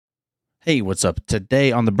Hey, what's up?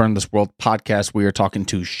 Today on the Burn This World podcast, we are talking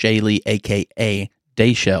to Shayley, aka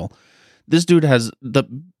Dayshell. This dude has the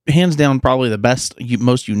hands down probably the best,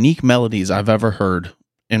 most unique melodies I've ever heard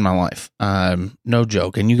in my life. No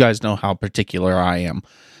joke. And you guys know how particular I am.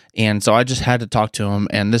 And so I just had to talk to him.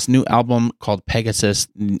 And this new album called Pegasus,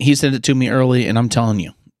 he sent it to me early, and I'm telling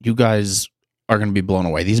you, you guys are going to be blown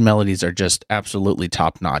away. These melodies are just absolutely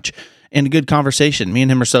top notch. And a good conversation. Me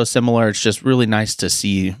and him are so similar. It's just really nice to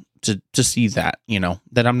see that,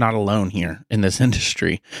 that I'm not alone here in this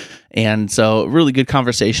industry. And so really good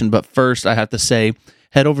conversation. But first I have to say,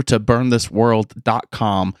 head over to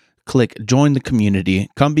burnthisworld.com, click join the community,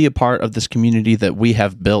 come be a part of this community that we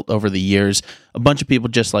have built over the years. A bunch of people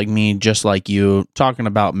just like me, just like you, talking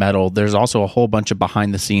about metal. There's also a whole bunch of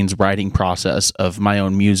behind the scenes writing process of my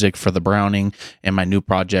own music for the Browning and my new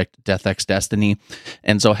project, Death X Destiny.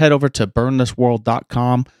 And so head over to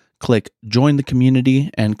burnthisworld.com, click join the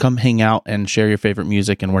community, and come hang out and share your favorite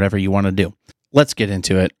music and whatever you want to do. Let's get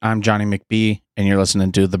into it. I'm Johnny McBee, and you're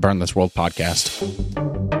listening to the Burn This World podcast.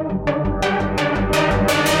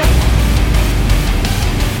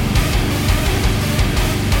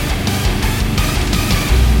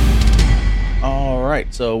 All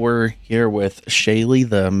right, so we're here with Shayley,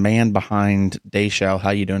 the man behind Dayshell.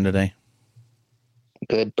 How you doing today?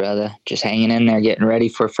 Good, brother. Just hanging in there, getting ready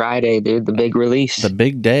for Friday, dude. The big release. The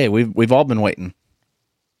big day. We've all been waiting.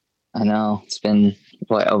 I know. It's been,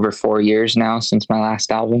 over 4 years now since my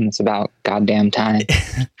last album. It's about goddamn time.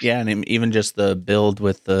 Yeah, and even just the build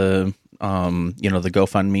with the, the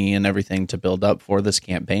GoFundMe and everything to build up for this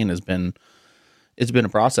campaign it's been a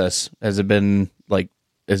process. Has it been,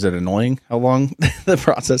 is it annoying how long the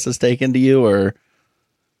process has taken to you, or?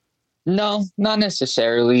 No, not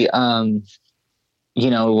necessarily.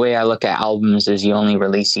 The way I look at albums is you only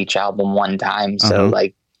release each album one time. So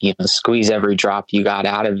squeeze every drop you got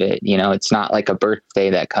out of it. It's not like a birthday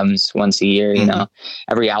that comes once a year. Mm-hmm.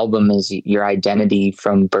 Every album is your identity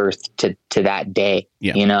from birth to that day,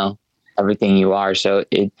 everything you are. So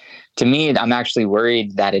to me, I'm actually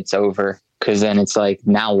worried that it's over, because then it's like,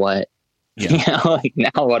 now what? Yeah.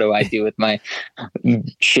 Now what do I do with my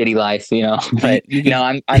shitty life? But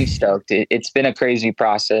I'm stoked. It's been a crazy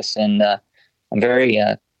process, and I'm very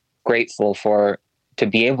grateful to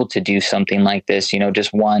be able to do something like this.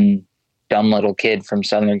 Just one dumb little kid from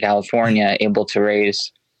Southern California able to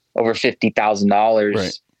raise over $50,000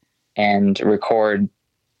 right, and record,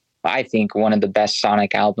 I think, one of the best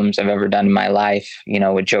Sonic albums I've ever done in my life,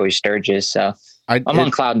 with Joey Sturgis. So I'm on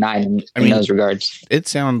cloud nine in those regards. It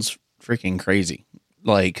sounds freaking crazy.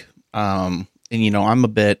 I'm a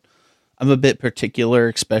bit particular,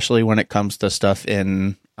 especially when it comes to stuff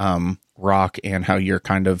in rock and how you're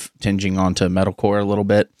kind of tinging onto metalcore a little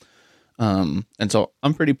bit. And so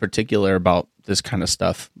I'm pretty particular about this kind of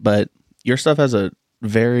stuff, but your stuff has a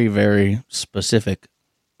very, very specific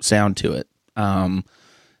sound to it. And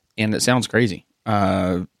it sounds crazy.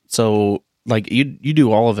 So you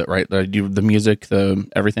do all of it, right? The music, the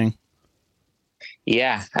everything.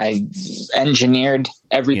 Yeah, I engineered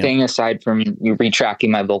everything aside from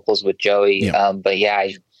retracking my vocals with Joey. Yeah. But yeah,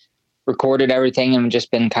 I recorded everything and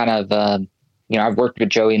just been kind of, I've worked with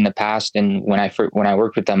Joey in the past. And when I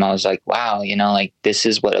worked with them, I was like, wow, this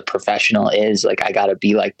is what a professional is. I got to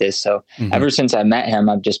be like this. So ever since I met him,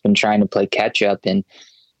 I've just been trying to play catch up. And,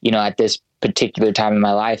 at this particular time in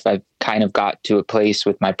my life, I've kind of got to a place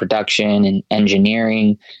with my production and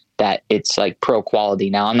engineering that it's pro quality.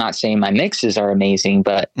 Now, I'm not saying my mixes are amazing,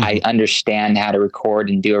 but I understand how to record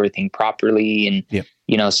and do everything properly. And,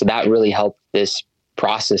 so that really helped this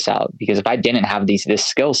process out, because if I didn't have this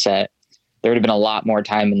skill set, there would have been a lot more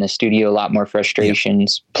time in the studio, a lot more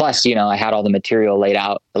frustrations. Plus, I had all the material laid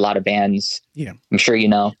out. A lot of bands, I'm sure,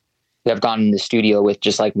 have gone in the studio with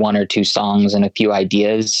just one or two songs and a few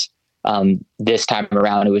ideas. This time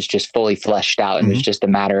around, it was just fully fleshed out, and it was just a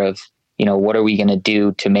matter of, what are we going to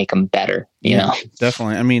do to make them better? You know?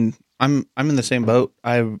 Definitely. I mean, I'm in the same boat.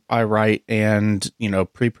 I write and,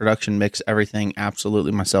 pre-production mix everything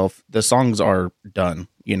absolutely myself. The songs are done,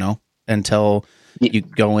 until you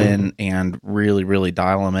go in and really, really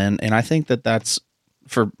dial them in. And I think that's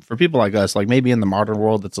for people like us, maybe in the modern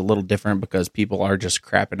world, it's a little different because people are just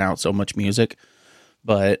crapping out so much music.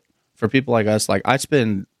 But for people like us,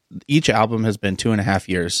 each album has been 2.5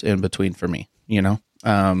 years in between for me,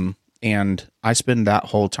 and I spend that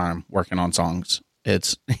whole time working on songs.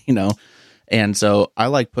 It's, and so I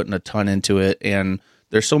like putting a ton into it, and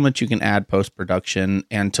there's so much you can add post-production,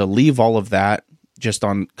 and to leave all of that just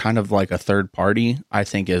on kind of a third party, I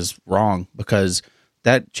think is wrong, because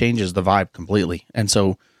that changes the vibe completely. And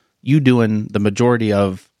so you doing the majority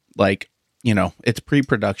of it's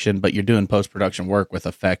pre-production, but you're doing post-production work with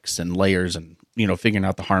effects and layers and, figuring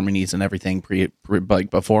out the harmonies and everything like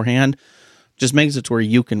beforehand, just makes it to where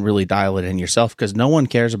you can really dial it in yourself, because no one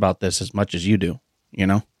cares about this as much as you do,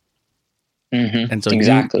 Mm-hmm. And so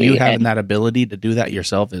exactly. you having that ability to do that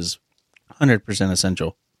yourself is 100%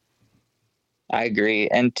 essential. I agree.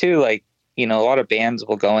 And too, like, a lot of bands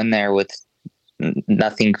will go in there with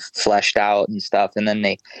nothing fleshed out and stuff, and then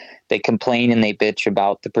they complain and they bitch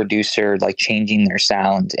about the producer like changing their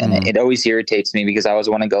sound, and it always irritates me, because I always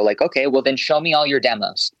want to go like, okay, well then show me all your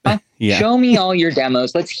demos. Huh? Yeah. Show me all your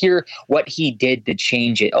demos. Let's hear what he did to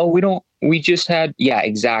change it. Oh, we just had, yeah,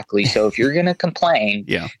 exactly. So if you're gonna complain,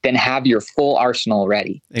 then have your full arsenal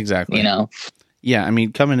ready. Exactly. Yeah, I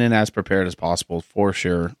mean, coming in as prepared as possible, for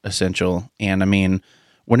sure, essential. And I mean,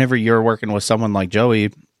 whenever you're working with someone like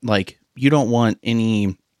Joey, like, you don't want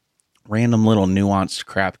any random little nuanced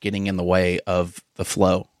crap getting in the way of the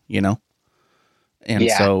flow, And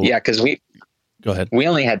because go ahead. We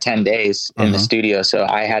only had 10 days in the studio, so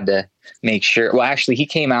I had to make sure. Well, actually, he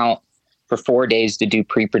came out for 4 days to do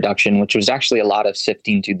pre-production, which was actually a lot of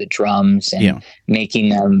sifting through the drums and making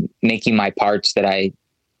my parts that I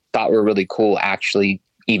thought were really cool actually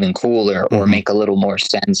even cooler, or make a little more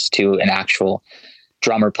sense to an actual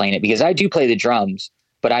drummer playing it, because I do play the drums,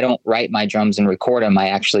 but I don't write my drums and record them. I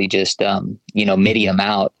actually just, MIDI them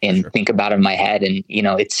out and think about it in my head. And,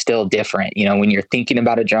 it's still different, when you're thinking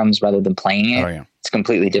about a drums rather than playing it, it's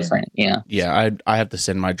completely different. Yeah. Yeah. I have to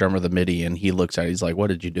send my drummer the MIDI, and he looks at it. He's like, what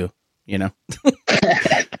did you do?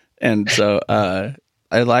 And so,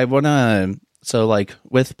 I want to, so like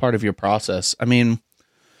with part of your process, I mean,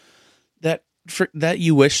 that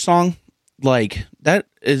You Wish song, like, that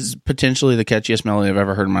is potentially the catchiest melody I've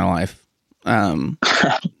ever heard in my life.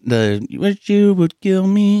 The "You wish you would kill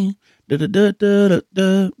me," da, da, da, da, da,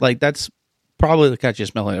 da. Like, that's probably the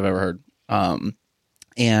catchiest melody I've ever heard.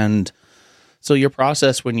 And so your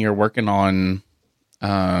process when you're working on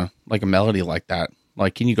like a melody like that,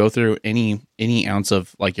 like, can you go through any ounce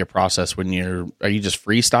of like your process when are you just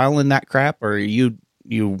freestyling that crap, or are you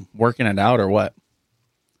working it out, or what?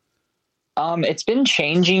 It's been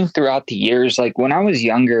changing throughout the years. Like, when I was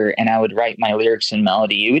younger and I would write my lyrics and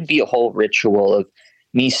melody, it would be a whole ritual of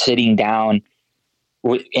me sitting down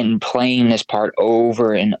and playing this part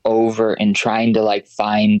over and over and trying to like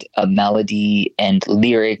find a melody, and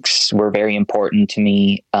lyrics were very important to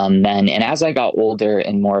me then. And as I got older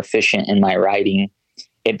and more efficient in my writing,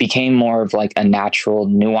 it became more of like a natural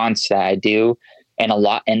nuance that I do.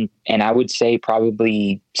 And and I would say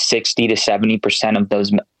probably 60 to 70% of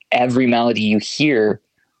those, every melody you hear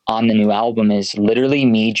on the new album is literally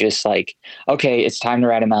me just like, okay, it's time to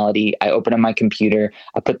write a melody. I open up my computer,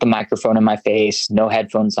 I put the microphone in my face, no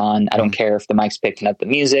headphones on. I don't care if the mic's picking up the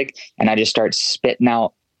music. And I just start spitting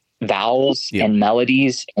out vowels and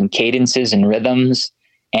melodies and cadences and rhythms.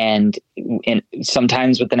 And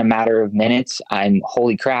sometimes within a matter of minutes, I'm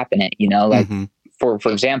holy crap in it, like for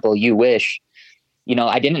example, You Wish,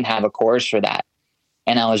 I didn't have a chorus for that.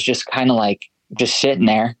 And I was just kind of like, just sitting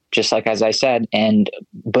there, just like, as I said, and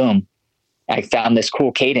boom, I found this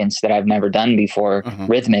cool cadence that I've never done before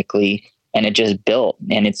rhythmically. And it just built.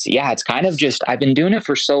 And it's kind of just, I've been doing it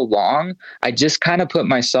for so long. I just kind of put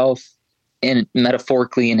myself in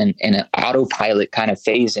metaphorically in an autopilot kind of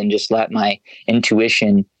phase, and just let my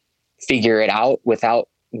intuition figure it out without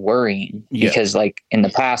worrying. Because like in the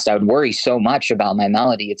past, I would worry so much about my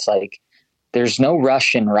melody. It's like, there's no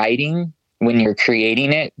rush in writing when you're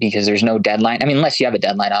creating it, because there's no deadline. I mean, unless you have a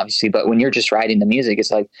deadline, obviously, but when you're just writing the music, it's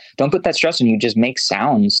like, don't put that stress on you. Just make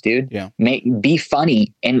sounds, dude. Yeah. Be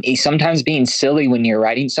funny. And sometimes being silly when you're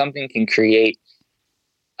writing something can create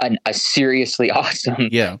a seriously awesome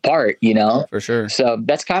part, For sure. So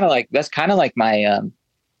that's kind of like my,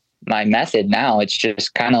 my method now. It's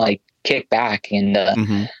just kind of like kick back and,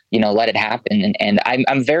 let it happen. And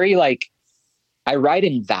I'm very like, I write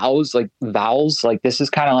in vowels. Like this is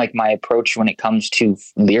kind of like my approach when it comes to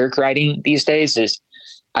lyric writing these days. Is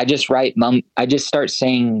I just start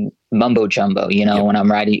saying mumbo jumbo, when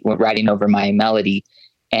I'm writing over my melody,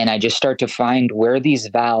 and I just start to find where these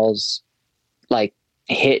vowels like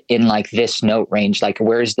hit in like this note range, like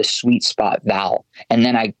where's the sweet spot vowel, and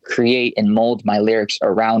then I create and mold my lyrics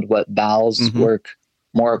around what vowels work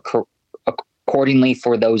more accordingly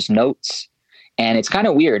for those notes. And it's kind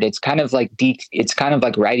of weird. It's kind of like it's kind of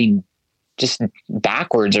like writing just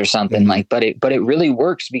backwards or something but it really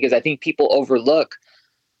works, because I think people overlook,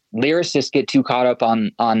 lyricists get too caught up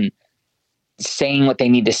on saying what they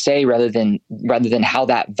need to say rather than how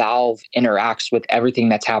that valve interacts with everything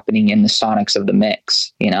that's happening in the sonics of the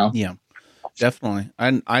mix, Yeah. Definitely.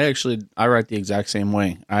 I write the exact same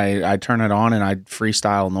way. I turn it on and I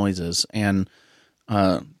freestyle noises, and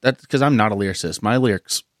that's because I'm not a lyricist. My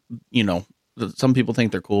lyrics, you know, some people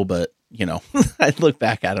think they're cool, but you know, I look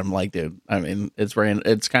back at them like, dude, I mean, it's random.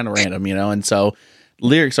 It's kind of random, you know, and so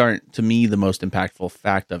lyrics aren't to me the most impactful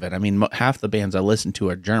fact of it. I mean, half the bands I listen to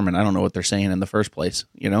are German. I don't know what they're saying in the first place,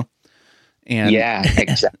 you know, and Yeah,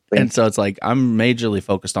 exactly. and so it's like I'm majorly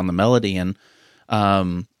focused on the melody, and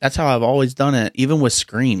that's how I've always done it. Even with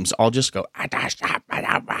screams, I'll just go,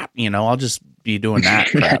 you know, I'll just be doing that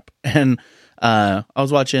crap. And I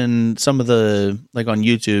was watching some of the, like on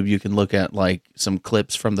YouTube, you can look at like some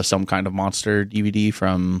clips from the Some Kind of Monster DVD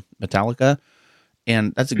from Metallica,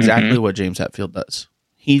 and that's exactly what James Hetfield does.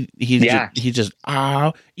 He just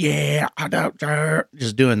oh yeah,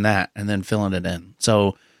 just doing that and then filling it in.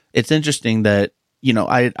 So it's interesting that, you know,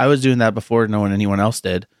 I was doing that before knowing anyone else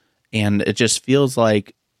did. And it just feels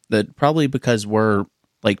like that probably because we're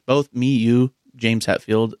like both me, you, James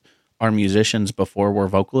Hetfield are musicians before we're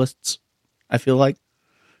vocalists. I feel like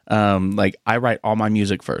I write all my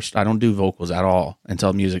music first. I don't do vocals at all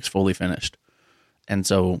until music's fully finished. And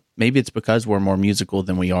so maybe it's because we're more musical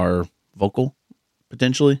than we are vocal,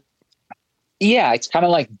 potentially. Yeah, it's kind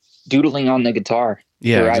of like doodling on the guitar.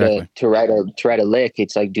 Yeah, exactly. To write a lick,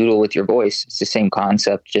 it's like doodle with your voice. It's the same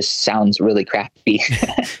concept, just sounds really crappy.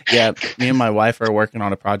 Yeah, me and my wife are working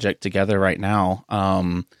on a project together right now.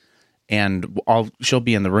 And she'll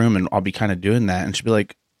be in the room and I'll be kind of doing that, and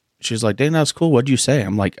she's like, "Dang, that's cool. What'd you say?"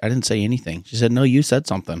 I'm like, "I didn't say anything." She said, "No, you said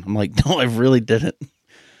something." I'm like, "No, I really didn't."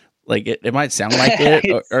 Like it might sound like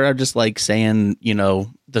it, or I'm just like saying, you know,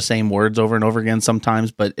 the same words over and over again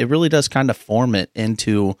sometimes, but it really does kind of form it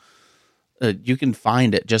into. You can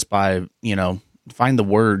find it just by, you know, find the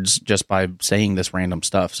words just by saying this random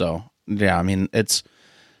stuff. So yeah, I mean, it's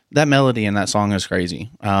that melody in that song is crazy.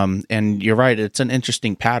 And you're right, it's an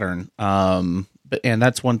interesting pattern. And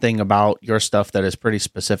that's one thing about your stuff that is pretty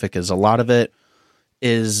specific, is a lot of it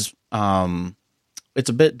is, it's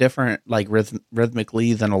a bit different, like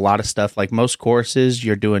rhythmically than a lot of stuff. Like most choruses,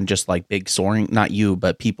 you're doing just like big soaring, not you,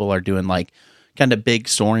 but people are doing like kind of big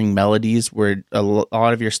soaring melodies, where a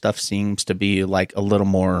lot of your stuff seems to be like a little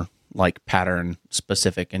more like pattern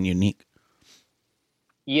specific and unique.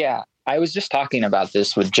 Yeah, I was just talking about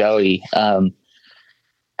this with Joey.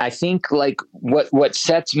 I think like what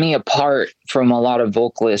sets me apart from a lot of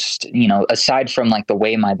vocalists, you know, aside from like the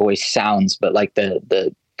way my voice sounds, but like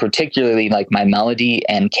the particularly like my melody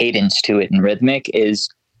and cadence to it and rhythmic, is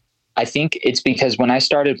I think it's because when I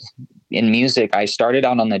started in music, I started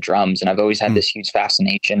out on the drums, and I've always had this huge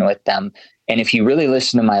fascination with them. And if you really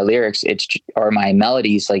listen to my lyrics, or my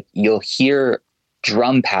melodies, like you'll hear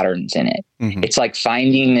drum patterns in it. Mm-hmm. It's like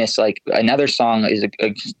finding this, like another song is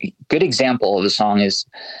a good example of the song is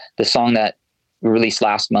the song that we released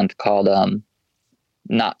last month called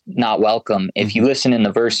Not Welcome. Mm-hmm. If you listen in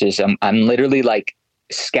the verses, I'm literally like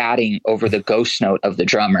scatting over the ghost note of the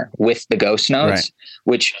drummer with the ghost notes,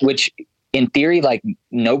 right. which in theory, like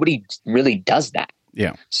nobody really does that.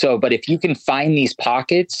 Yeah. So, but if you can find these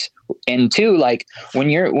pockets, and two, like when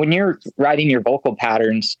you're writing your vocal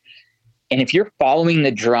patterns, and if you're following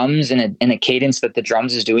the drums in a cadence that the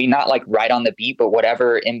drums is doing, not like right on the beat, but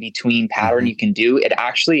whatever in between pattern you can do, it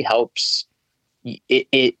actually helps.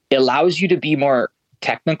 It allows you to be more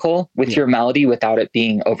technical with your melody without it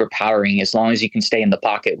being overpowering, as long as you can stay in the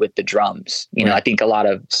pocket with the drums. You know, I think a lot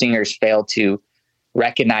of singers fail to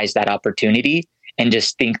recognize that opportunity and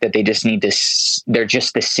just think that they just need this. They're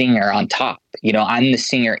just the singer on top. You know, I'm the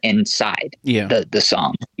singer inside the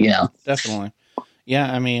song, you know? Definitely.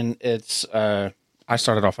 Yeah. I mean, it's, I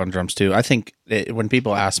started off on drums too. I think when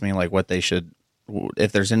people ask me like what they should,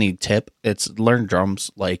 if there's any tip, it's learn drums,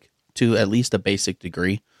 like to at least a basic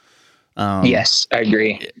degree. Yes, I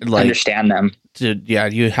agree. Like, understand them.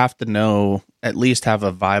 You have to know, at least have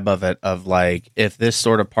a vibe of it, of like, if this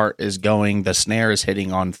sort of part is going, the snare is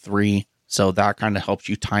hitting on 3. So that kind of helps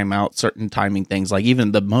you time out certain timing things. Like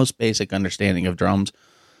even the most basic understanding of drums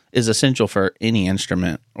is essential for any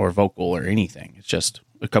instrument or vocal or anything. It's just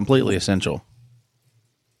completely essential.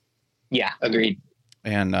 Yeah, agreed.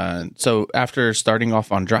 And so after starting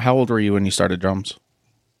off on how old were you when you started drums?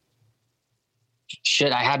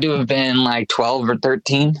 Shit, I had to have been like 12 or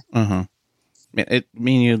 13. Me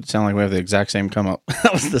and you sound like we have the exact same come up.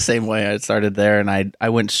 That was the same way. I started there, and I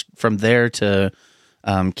went from there to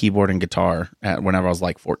keyboard and guitar whenever I was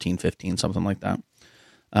like 14, 15, something like that.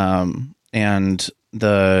 And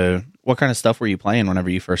what kind of stuff were you playing whenever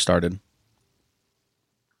you first started?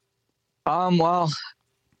 Well,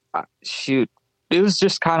 shoot, it was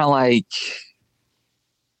just kind of like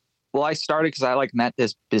Well, I started because I like met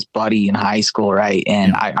this buddy in high school, right?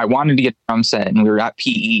 And I wanted to get a drum set, and we were at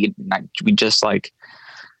PE, and we just like,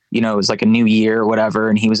 it was like a new year or whatever,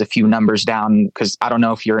 and he was a few numbers down because I don't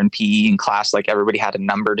know if you're in PE in class, like everybody had a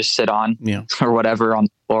number to sit on or whatever on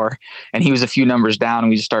the floor, and he was a few numbers down, and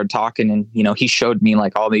we just started talking, and he showed me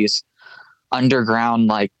like all these underground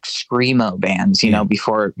like screamo bands,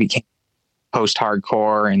 before it became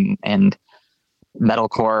post-hardcore and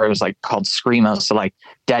metalcore. It was like called screamo, so like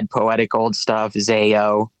Dead Poetic Old Stuff,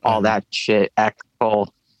 Zayo, all that shit, Echo,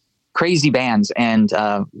 crazy bands. And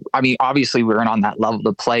I mean, obviously we weren't on that level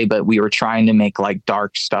to play, but we were trying to make like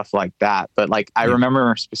dark stuff like that. But like I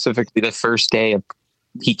remember specifically the first day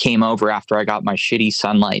he came over after I got my shitty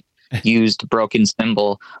Sunlight used broken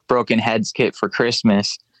cymbal, broken heads kit for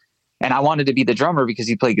Christmas, and I wanted to be the drummer because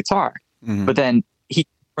he played guitar. But then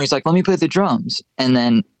he's like, let me play the drums. And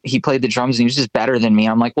then he played the drums and he was just better than me.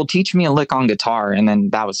 I'm like, well, teach me a lick on guitar. And then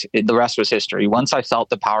that was it. The rest was history. Once I felt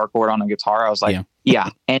the power chord on a guitar, I was like, yeah.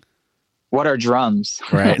 And what are drums?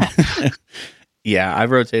 Right. Yeah. I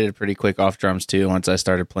rotated pretty quick off drums too. Once I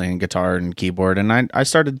started playing guitar and keyboard, and I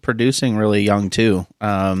started producing really young too.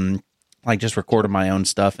 Like just recorded my own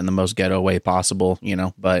stuff in the most ghetto way possible,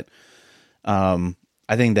 but,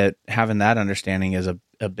 I think that having that understanding is a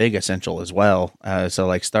big essential as well. So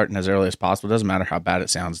like starting as early as possible, doesn't matter how bad it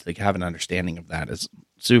sounds, like have an understanding of that is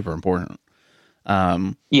super important.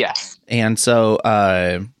 Yes. And so,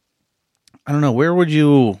 I don't know, where would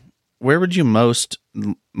you most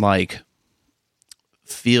like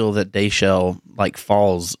feel that Dayshell like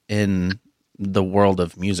falls in the world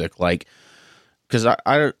of music? Like, cause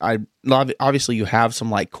I obviously you have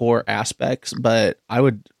some like core aspects, but I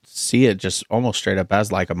would see it just almost straight up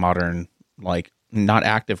as like a modern, like not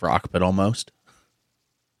active rock, but almost.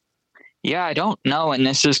 Yeah, I don't know. And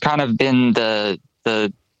this has kind of been the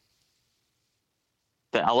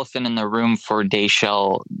elephant in the room for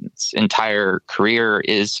Dayshell's entire career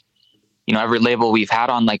is, every label we've had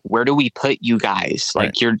on, like, where do we put you guys?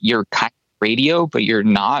 Like you're kind of radio, but you're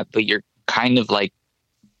not, but you're kind of like,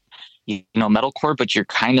 metalcore, but you're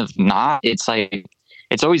kind of not. It's like,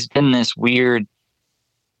 it's always been this weird,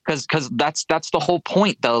 because that's the whole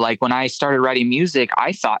point though. Like when I started writing music,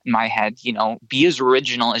 I thought in my head, be as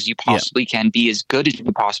original as you possibly can, be as good as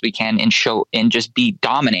you possibly can, and show and just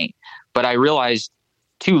dominate. But I realized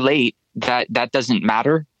too late that doesn't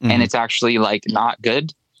matter, and it's actually like not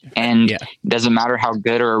good. And it doesn't matter how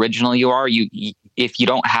good or original you are. If you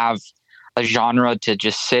don't have a genre to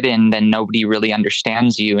just sit in, then nobody really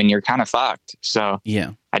understands you, and you're kind of fucked. So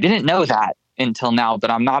I didn't know that until now, but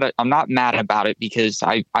I'm not mad about it, because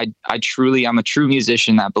I'm a true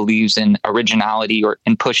musician that believes in originality or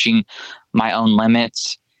in pushing my own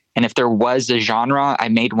limits. And if there was a genre, I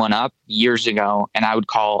made one up years ago, and I would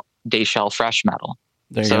call Dayshell fresh metal.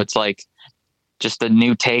 So it's like just a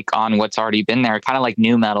new take on what's already been there, kind of like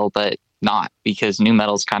new metal, but not, because new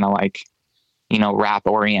metal is kind of like, rap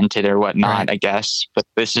oriented or whatnot, I guess. But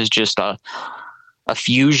this is just a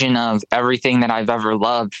fusion of everything that I've ever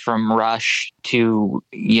loved, from Rush to,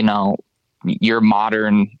 your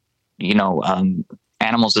modern,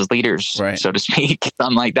 Animals as Leaders, so to speak,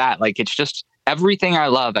 something like that. Like, it's just everything I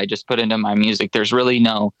love, I just put into my music. There's really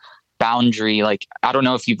no boundary. Like, I don't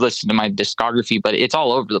know if you've listened to my discography, but it's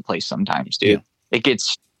all over the place sometimes, dude. Yeah. It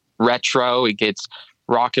gets retro, it gets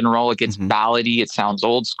rock and roll, it gets ballady, it sounds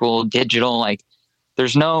old school, digital. Like,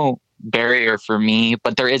 there's no barrier for me,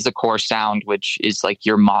 but there is a core sound, which is like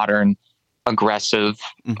your modern, aggressive,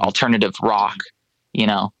 alternative rock,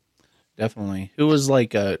 Definitely. Who was like,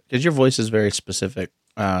 because your voice is very specific.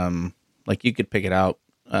 Like you could pick it out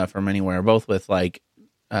from anywhere, both with like,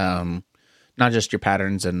 not just your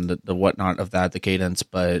patterns and the whatnot of that, the cadence,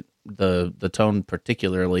 but the tone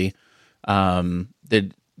particularly.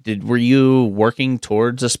 Were you working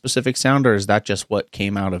towards a specific sound, or is that just what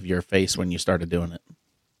came out of your face when you started doing it?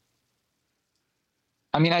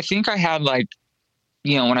 I mean, I think I had like,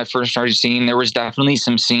 when I first started singing, there was definitely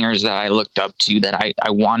some singers that I looked up to that I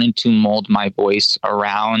wanted to mold my voice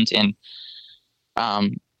around. And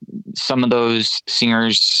some of those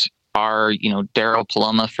singers are, Daryl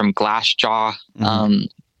Paloma from Glassjaw,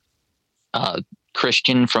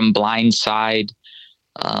 Christian from Blindside.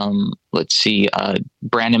 Let's see,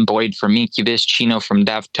 Brandon Boyd from Incubus, Chino from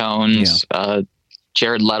Deftones,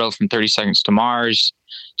 Jared Leto from 30 Seconds to Mars,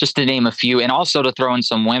 just to name a few. And also to throw in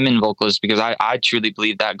some women vocalists, because I truly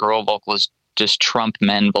believe that girl vocalists just trump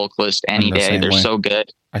men vocalists any day. They're so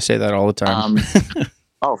good. I say that all the time.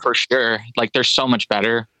 Oh, for sure. Like, they're so much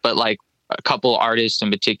better. But like a couple artists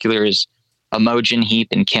in particular is Imogen Heap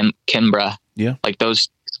and Kimbra. Yeah. Like, those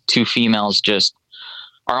two females just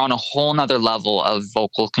are on a whole nother level of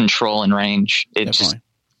vocal control and range. It's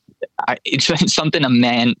something a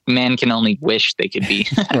man can only wish they could be.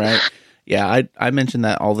 Right. Yeah. I mention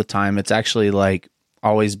that all the time. It's actually like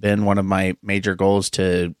always been one of my major goals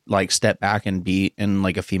to like step back and be in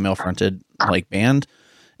like a female fronted like band.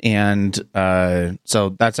 And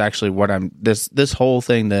so that's actually what this whole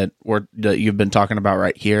thing that you've been talking about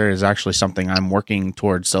right here is actually something I'm working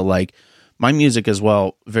towards. So like my music as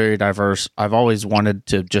well, very diverse. I've always wanted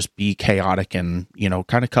to just be chaotic and, you know,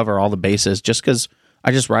 kind of cover all the bases just because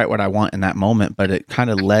I just write what I want in that moment. But it kind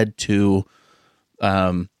of led to,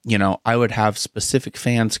 you know, I would have specific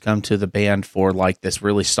fans come to the band for like this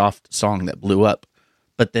really soft song that blew up,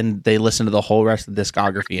 but then they listen to the whole rest of the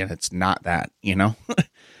discography and it's not that, you know?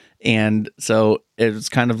 And so it was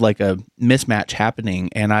kind of like a mismatch happening.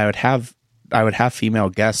 And I would have female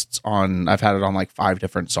guests on. I've had it on like 5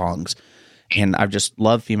 different songs, and I've just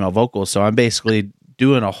loved female vocals. So I'm basically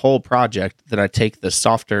doing a whole project that I take the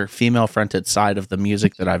softer female fronted side of the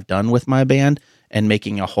music that I've done with my band and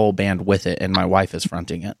making a whole band with it. And my wife is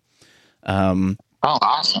fronting it. Oh,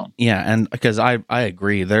 awesome. Yeah. And because I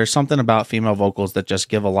agree, there's something about female vocals that just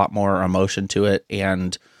give a lot more emotion to it,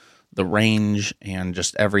 and the range and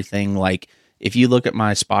just everything. Like if you look at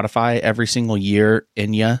my Spotify, every single year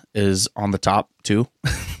Enya is on the top too.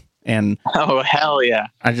 And oh, hell yeah.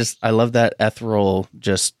 I love that ethereal,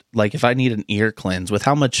 just like if I need an ear cleanse with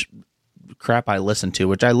how much crap I listen to,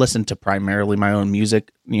 which I listen to primarily my own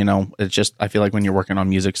music, you know, it's just, I feel like when you're working on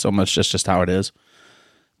music so much, that's just how it is.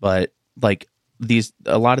 But like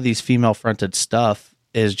a lot of these female fronted stuff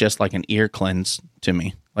is just like an ear cleanse to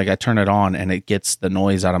me. Like I turn it on and it gets the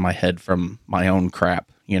noise out of my head from my own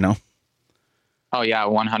crap, you know? Oh yeah,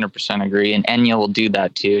 100% agree. And Enya will do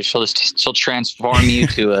that too. She'll transform you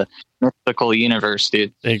to a mythical universe,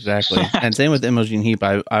 dude. Exactly. And same with Imogen Heap.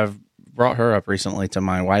 I've brought her up recently to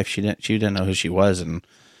my wife. She didn't know who she was. And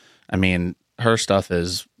I mean, her stuff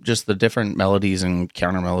is just the different melodies and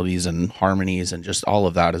counter melodies and harmonies and just all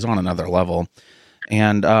of that is on another level.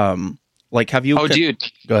 And, like, have you, dude,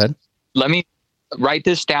 go ahead. Let me write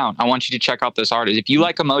this down. I want you to check out this artist. If you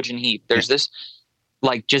like Imogen Heap, there's this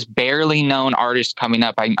like just barely known artist coming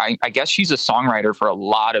up. I guess she's a songwriter for a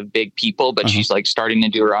lot of big people, but she's like starting to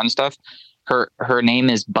do her own stuff. Her name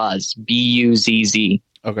is Buzz, Buzz.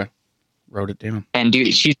 Okay. Wrote it down. And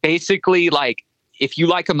dude, she's basically like, if you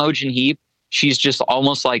like Imogen Heap, she's just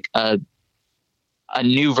almost like a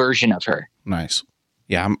new version of her. Nice.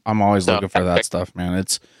 Yeah. I'm always looking for that stuff, man.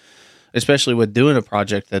 It's, especially with doing a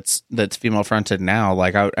project that's female fronted now,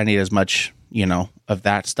 like I need as much, you know, of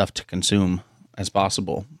that stuff to consume as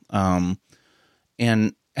possible. And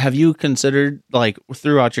have you considered, like,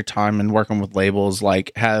 throughout your time and working with labels,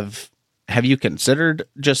 like have you considered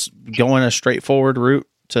just going a straightforward route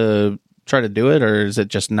to try to do it, or is it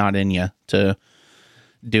just not in you to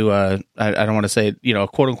do I don't want to say, you know,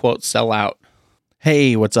 quote unquote sell out?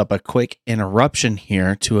 Hey, what's up? A quick interruption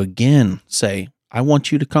here to again say, I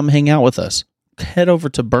want you to come hang out with us. Head over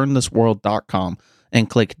to burnthisworld.com and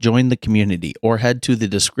click join the community, or head to the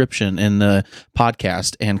description in the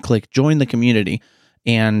podcast and click join the community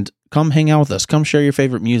and come hang out with us. Come share your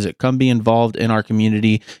favorite music. Come be involved in our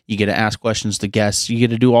community. You get to ask questions to guests. You get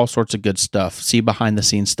to do all sorts of good stuff. See behind the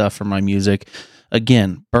scenes stuff from my music.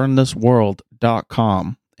 Again,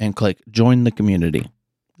 burnthisworld.com and click join the community.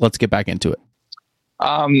 Let's get back into it.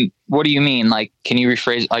 What do you mean? Like, can you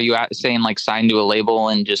rephrase? Are you saying like sign to a label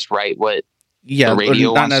and just write what? Yeah, the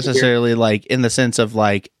radio not necessarily like in the sense of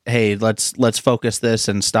like, hey, let's focus this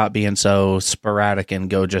and stop being so sporadic and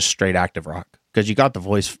go just straight active rock, because you got the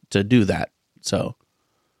voice to do that. So,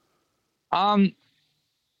 I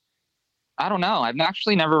don't know. I've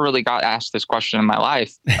actually never really got asked this question in my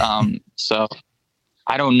life. So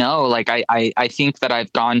I don't know. Like, I think that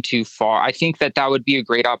I've gone too far. I think that would be a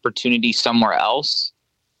great opportunity somewhere else,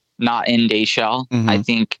 not in Dayshell. Mm-hmm. I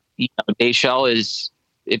think, you know, Dayshell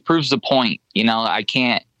it proves the point. You know,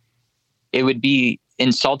 it would be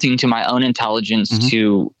insulting to my own intelligence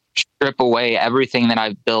to strip away everything that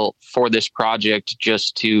I've built for this project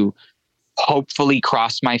just to hopefully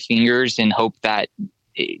cross my fingers and hope that,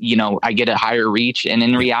 you know, I get a higher reach. And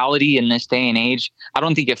in reality, in this day and age, I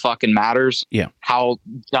don't think it fucking matters how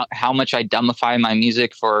much I dumbify my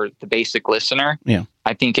music for the basic listener. Yeah.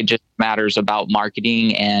 I think it just matters about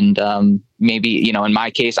marketing and maybe, you know, in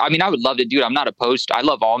my case, I mean, I would love to do it. I'm not opposed. I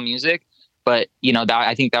love all music, but, you know,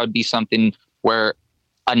 I think that would be something where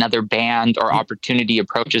another band or opportunity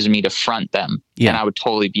approaches me to front them. And I would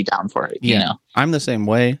totally be down for it. You know, I'm the same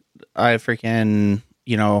way. I freaking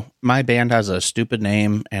you know, my band has a stupid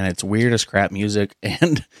name and it's weird as crap music.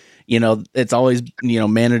 And, you know, it's always, you know,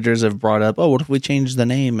 managers have brought up, oh, what if we change the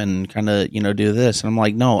name and kind of, you know, do this? And I'm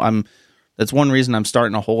like, no, that's one reason I'm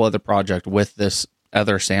starting a whole other project with this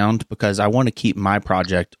other sound, because I want to keep my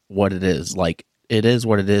project what it is. Like, it is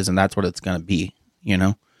what it is, and that's what it's going to be, you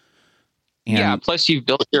know? And yeah. Plus, you've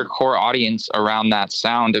built your core audience around that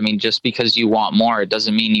sound. I mean, just because you want more, it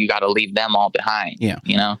doesn't mean you got to leave them all behind. Yeah.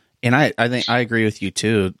 You know? And I think I agree with you,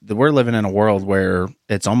 too. We're living in a world where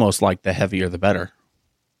it's almost like the heavier, the better.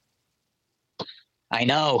 I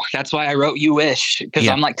know. That's why I wrote You Wish. Because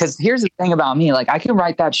I'm like, because here's the thing about me. Like, I can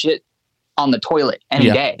write that shit on the toilet any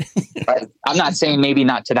day. Right? I'm not saying maybe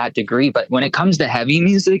not to that degree, but when it comes to heavy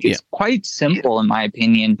music, it's quite simple, in my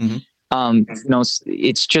opinion. Mm-hmm. You know,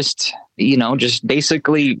 it's just, you know, just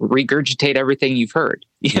basically regurgitate everything you've heard,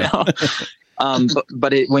 you know?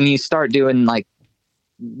 But when you start doing like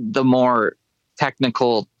the more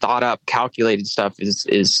technical, thought up, calculated stuff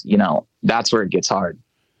is, you know, that's where it gets hard.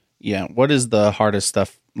 Yeah. What is the hardest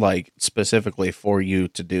stuff, like, specifically for you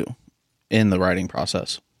to do in the writing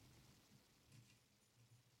process?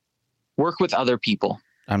 Work with other people.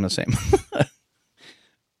 I'm the same.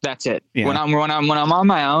 That's it. Yeah. When I'm on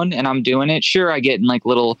my own and I'm doing it, sure, I get in like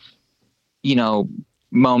little, you know,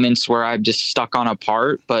 moments where I'm just stuck on a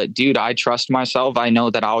part. But dude, I trust myself. I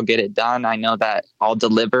know that I'll get it done. I know that I'll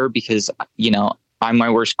deliver because, you know, I'm my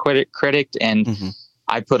worst critic, and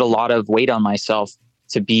I put a lot of weight on myself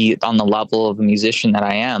to be on the level of a musician that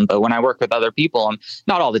I am. But when I work with other people, I'm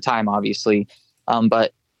not all the time, obviously,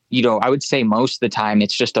 but you know, I would say most of the time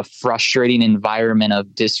it's just a frustrating environment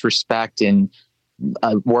of disrespect and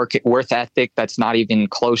work ethic that's not even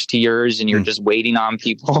close to yours, and you're just waiting on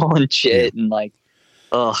people and shit, and like,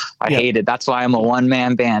 I hate it. That's why I'm a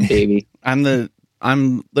one-man band, baby.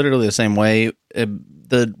 I'm literally the same way.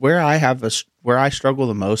 Where I struggle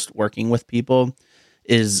the most working with people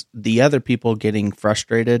is the other people getting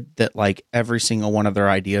frustrated that like every single one of their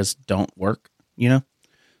ideas don't work, you know?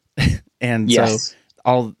 And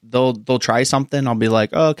so they'll try something. I'll be like,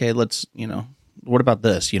 oh, okay, let's, you know, what about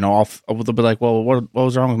this? You know, they'll be like, well, what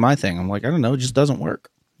was wrong with my thing? I'm like, I don't know. It just doesn't work.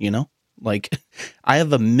 You know, like I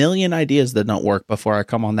have a million ideas that don't work before I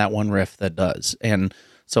come on that one riff that does. And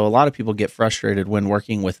so a lot of people get frustrated when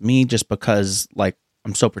working with me just because like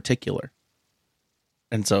I'm so particular.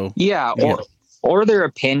 And so, or their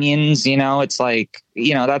opinions, you know, it's like,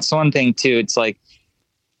 you know, that's one thing too. It's like,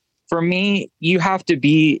 for me, you have to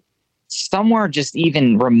be somewhere just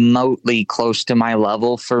even remotely close to my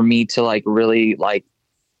level for me to like really like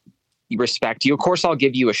respect you. Of course, I'll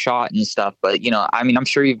give you a shot and stuff, but you know, I mean, I'm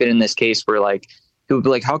sure you've been in this case where like people be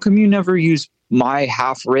like, how come you never use my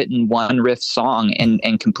half written one riff song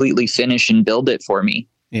and completely finish and build it for me?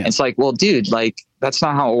 Yeah. It's like, well, dude, like that's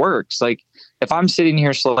not how it works. Like if I'm sitting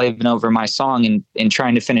here slaving over my song and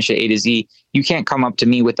trying to finish it A to Z, you can't come up to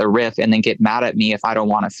me with a riff and then get mad at me if I don't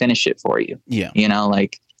want to finish it for you. Yeah. You know,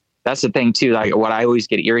 like that's the thing too. Like what I always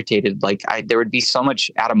get irritated, like there would be so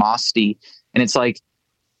much animosity, and it's like,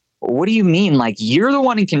 what do you mean? Like you're the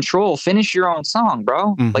one in control. Finish your own song,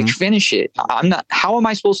 bro. Like finish it. I'm not, how am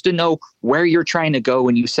I supposed to know where you're trying to go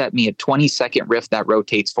when you set me a 20-second riff that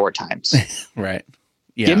rotates 4 times? Right.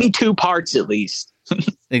 Yeah. Give me 2 parts at least.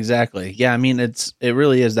 Exactly. Yeah. I mean, it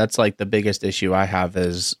really is. That's like the biggest issue I have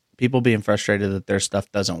is people being frustrated that their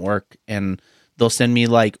stuff doesn't work, and they'll send me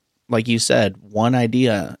like you said, one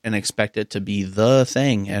idea and expect it to be the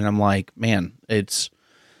thing. And I'm like, man, there's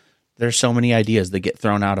so many ideas that get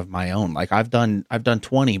thrown out of my own. Like I've done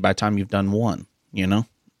 20 by the time you've done one, you know?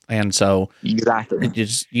 And so exactly,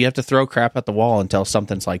 you have to throw crap at the wall until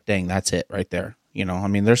something's like, dang, that's it right there. You know, I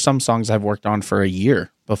mean, there's some songs I've worked on for a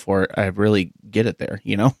year before I really get it there,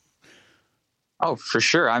 you know? Oh, for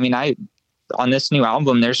sure. I mean, on this new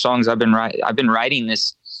album, there's songs I've been writing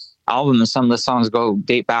this album, and some of the songs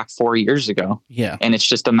date back 4 years ago. Yeah. And it's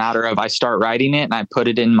just a matter of I start writing it and I put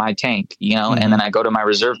it in my tank, you know, and then I go to my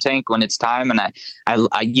reserve tank when it's time, and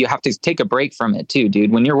I you have to take a break from it too,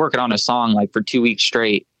 dude. When you're working on a song like for 2 weeks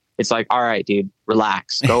straight, it's like, all right, dude,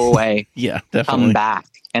 relax, go away. Yeah, definitely. Come back.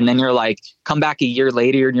 And then you're like, come back a year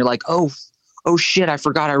later and you're like, oh shit, I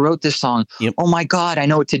forgot I wrote this song. Yep. Oh my God, I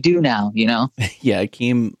know what to do now, you know? Yeah,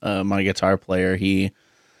 Akeem, my guitar player,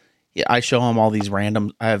 I show him all these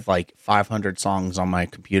random, I have like 500 songs on my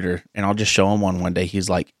computer, and I'll just show him one day. He's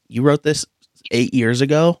like, you wrote this 8 years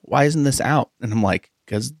ago? Why isn't this out? And I'm like,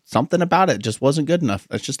 because something about it just wasn't good enough.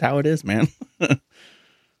 That's just how it is, man.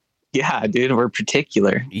 Yeah, dude, we're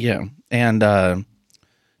particular. Yeah. And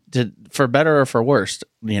for better or for worse,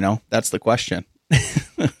 you know, that's the question.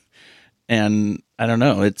 And I don't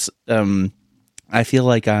know. It's I feel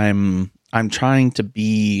like I'm I'm trying to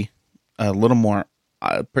be a little more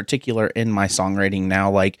particular in my songwriting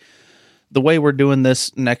now. Like the way we're doing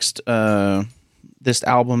this next, this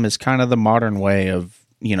album is kind of the modern way of,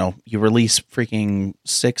 you know, you release freaking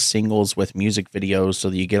 6 singles with music videos so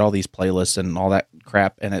that you get all these playlists and all that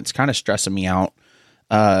crap. And it's kind of stressing me out,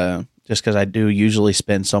 just because I do usually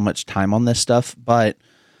spend so much time on this stuff. But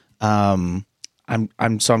I'm kind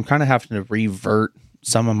of having to revert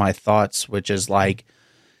some of my thoughts, which is like,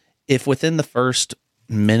 if within the first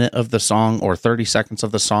minute of the song or 30 seconds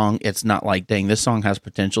of the song, it's not like, dang, this song has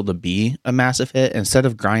potential to be a massive hit, instead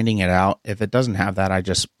of grinding it out, if it doesn't have that, I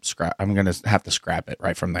just I'm going to have to scrap it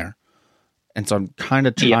right from there. And so I'm kind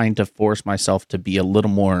of trying to force myself to be a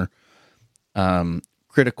little more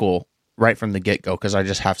critical right from the get-go, because I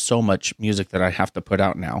just have so much music that I have to put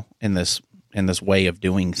out now in this way of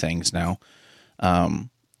doing things now. And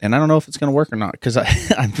I don't know if it's going to work or not, because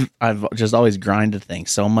I've just always grinded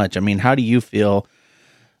things so much. I mean, how do you feel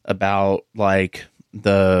about like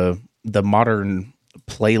the modern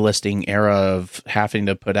playlisting era of having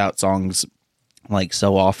to put out songs like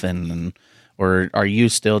so often, or are you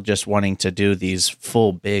still just wanting to do these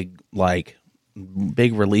full big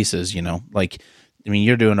releases, you know? Like, I mean,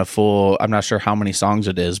 you're doing a full, I'm not sure how many songs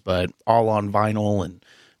it is, but all on vinyl and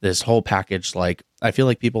this whole package. Like, I feel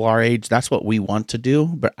like people our age, that's what we want to do,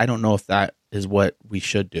 but I don't know if that is what we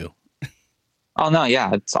should do. Oh no,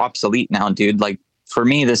 yeah, it's obsolete now, dude. Like, for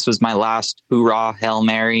me, this was my last hoorah, Hail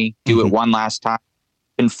Mary, do it one last time,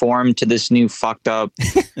 conform to this new fucked up,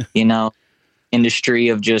 you know, industry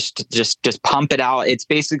of just pump it out. It's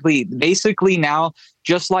basically now,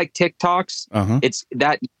 just like TikToks, it's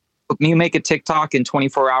that you make a TikTok in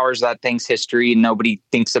 24 hours, that thing's history, and nobody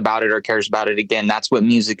thinks about it or cares about it again. That's what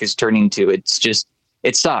music is turning to. It's just,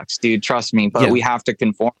 it sucks, dude. Trust me, but we have to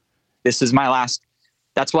conform. This is my last.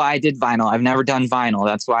 That's why I did vinyl. I've never done vinyl.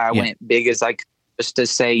 That's why I went big as I could, just to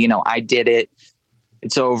say, you know, I did it.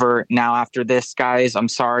 It's over now. After this, guys, I'm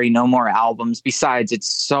sorry, no more albums. Besides, it's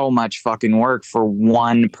so much fucking work for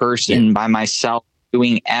one person by myself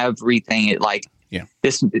doing everything. It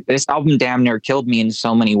this album damn near killed me in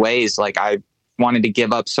so many ways. Like, I wanted to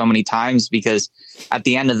give up so many times, because at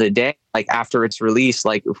the end of the day, like, after it's released,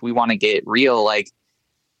 like, if we want to get real, like,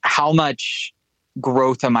 how much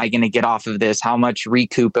growth am I going to get off of this? How much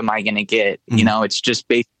recoup am I going to get? You know, it's just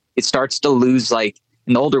it starts to lose, like,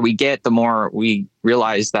 and the older we get, the more we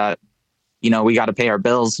realize that, you know, we got to pay our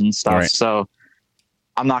bills and stuff. Right. So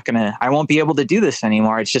I won't be able to do this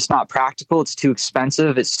anymore. It's just not practical. It's too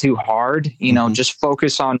expensive. It's too hard. You know, just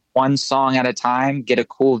focus on one song at a time, get a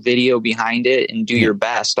cool video behind it, and do your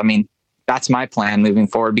best. I mean, that's my plan moving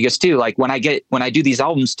forward, because too, like, when I do these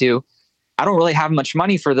albums too, I don't really have much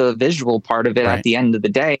money for the visual part of it. Right. At the end of the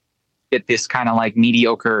day, get this kind of like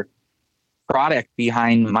mediocre product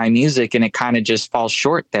behind my music, and it kind of just falls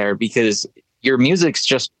short there, because your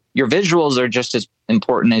visuals are just as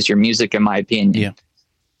important as your music, in my opinion. Yeah.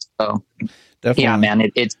 So definitely. Yeah,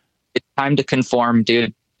 man, it's time to conform,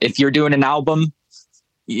 dude. If you're doing an album,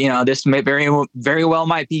 you know, this may very well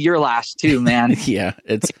might be your last too, man. Yeah,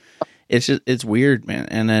 it's weird, man.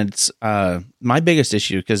 And it's my biggest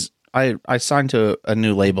issue, because I signed to a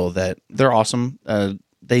new label that they're awesome.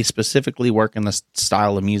 They specifically work in the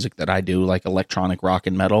style of music that I do, like electronic rock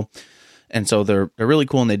and metal. And so they're really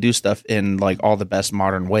cool, and they do stuff in like all the best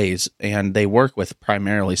modern ways, and they work with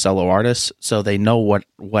primarily solo artists. So they know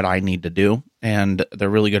what I need to do, and they're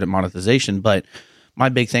really good at monetization. But my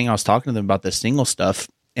big thing, I was talking to them about this single stuff,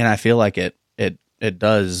 and I feel like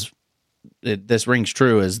this rings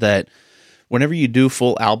true, is that whenever you do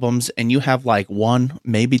full albums and you have like one,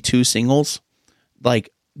 maybe 2 singles,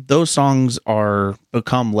 like, those songs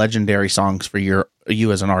become legendary songs for you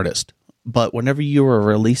as an artist. But whenever you are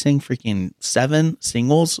releasing freaking 7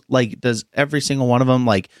 singles, like, does every single one of them,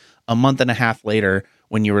 like, a month and a half later,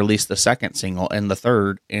 when you release the second single and the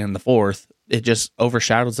third and the fourth, it just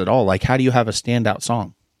overshadows it all. Like, how do you have a standout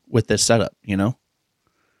song with this setup? You know,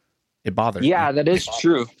 it bothers me. That is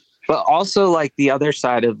true. But also, like, the other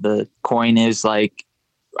side of the coin is, like,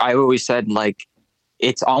 I always said, like,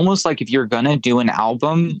 it's almost like if you're going to do an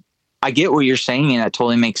album, I get what you're saying, and that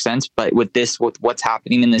totally makes sense. But with what's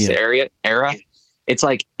happening in this era, it's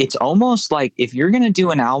like, it's almost like if you're going to do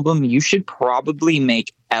an album, you should probably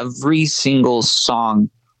make every single song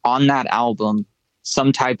on that album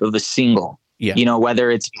some type of a single. Yeah. You know, whether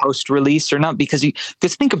it's post-release or not, because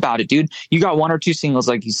think about it, dude. You got 1 or 2 singles,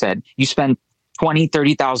 like you said. You spend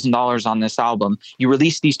 $20,000-$30,000 on this album. You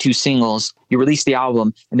release these 2 singles, you release the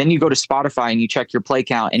album, and then you go to Spotify and you check your play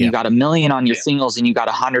count, and you got 1 million on your singles, and you got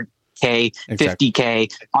 100K,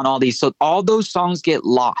 50K on all these. So all those songs get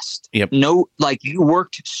lost. Yep. No, like, you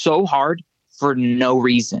worked so hard for no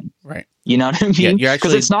reason. Right. You know what I mean? Yeah, you're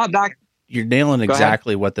actually, it's not that. You're nailing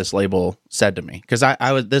exactly what this label said to me. Cause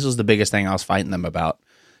this was the biggest thing I was fighting them about.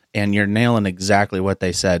 And you're nailing exactly what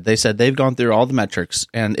they said. They said they've gone through all the metrics.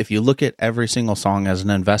 And if you look at every single song as an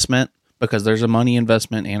investment, because there's a money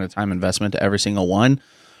investment and a time investment to every single one,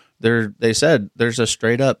 they said there's a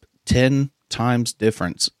straight up 10 times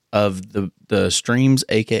difference of the streams,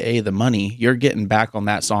 aka the money you're getting back on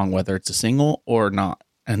that song, whether it's a single or not.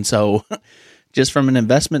 And so just from an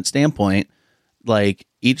investment standpoint, like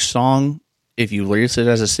each song, if you release it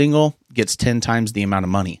as a single, gets 10 times the amount of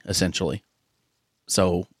money essentially.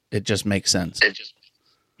 So it just makes sense.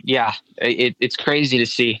 It's crazy to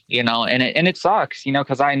see, you know, and it sucks, you know,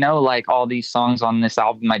 because I know like all these songs on this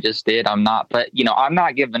album I just did, I'm not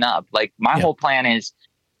giving up. Like my whole plan is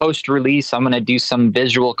post release, I'm going to do some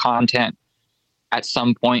visual content at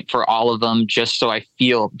some point for all of them, just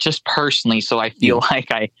personally, so I feel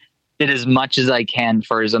like I did as much as I can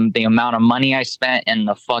for the amount of money I spent and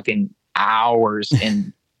the fucking hours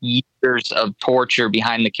and years of torture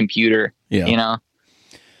behind the computer, you know?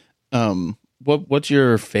 What's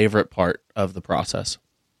your favorite part of the process?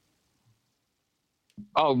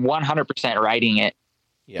 Oh, 100% writing it.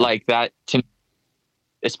 Like that,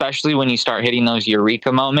 especially when you start hitting those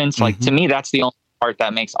eureka moments. Like to me, that's the only part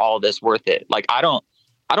that makes all of this worth it. Like I don't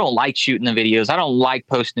like shooting the videos. I don't like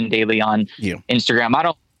posting daily on Instagram. I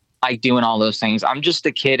don't like doing all those things. I'm just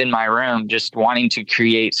a kid in my room, just wanting to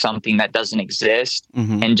create something that doesn't exist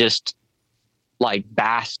and just like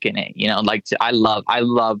bask in it, you know. Like I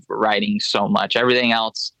love writing so much. Everything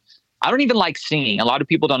else, I don't even like singing. A lot of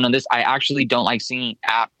people don't know this. I actually don't like singing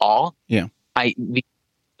at all. It's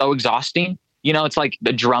so exhausting, you know. It's like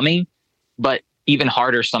the drumming, but even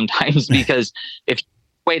harder sometimes because if the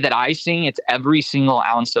way that I sing, it's every single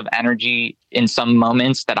ounce of energy in some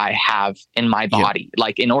moments that I have in my body.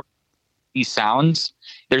 Like in order to these sounds,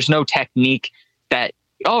 there's no technique that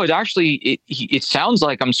it sounds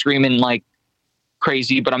like I'm screaming like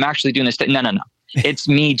crazy, but I'm actually doing this. No. It's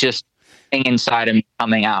me just inside and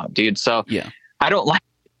coming out, dude. So I don't like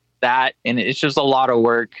that. And it's just a lot of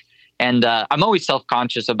work. And I'm always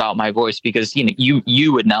self-conscious about my voice because, you know,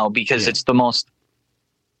 you would know because it's the most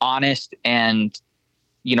honest and,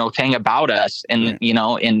 you know, thing about us. And, you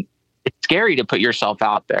know, and it's scary to put yourself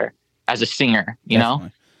out there as a singer, you know?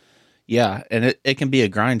 Yeah. And it can be a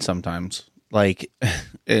grind sometimes. Like,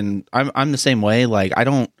 and I'm the same way. Like, I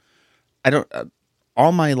don't,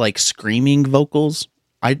 all my like screaming vocals,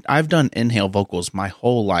 I've done inhale vocals my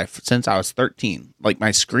whole life since I was 13. Like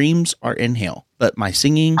my screams are inhale, but my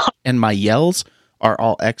singing and my yells are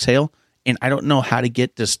all exhale. And I don't know how to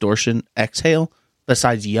get distortion exhale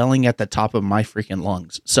besides yelling at the top of my freaking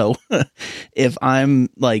lungs. So if I'm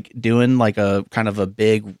like doing like a kind of a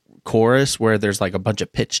big chorus where there's like a bunch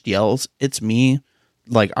of pitched yells, it's me,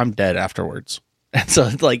 like I'm dead afterwards. And so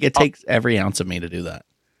like it takes every ounce of me to do that.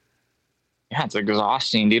 Yeah, it's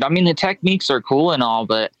exhausting, dude. I mean, the techniques are cool and all,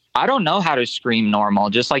 but I don't know how to scream normal.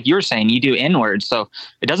 Just like you're saying, you do inwards. So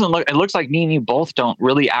it looks like me and you both don't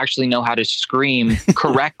really actually know how to scream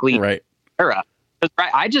correctly. Right.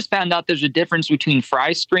 I just found out there's a difference between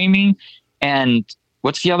fry screaming and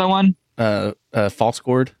what's the other one? False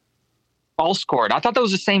chord. False chord. I thought that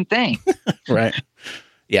was the same thing. Right.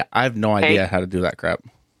 Yeah. I have no idea how to do that crap.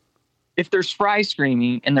 If there's fry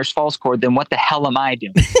screaming and there's false chord, then what the hell am I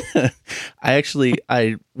doing?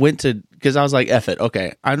 I went to, because I was like, F it.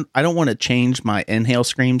 Okay. I don't want to change my inhale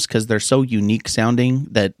screams because they're so unique sounding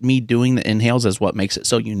that me doing the inhales is what makes it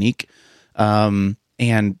so unique. And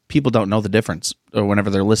people don't know the difference or whenever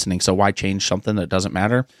they're listening. So why change something that doesn't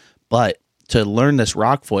matter? But to learn this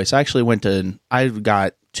rock voice, I've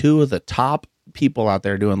got two of the top people out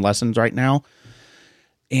there doing lessons right now.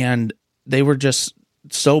 And they were just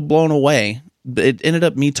so blown away. It ended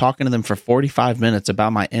up me talking to them for 45 minutes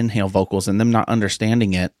about my inhale vocals and them not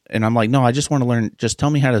understanding it. And I'm like, no, I just want to learn. Just tell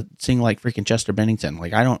me how to sing like freaking Chester Bennington.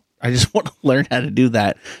 Like, I just want to learn how to do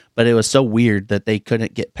that. But it was so weird that they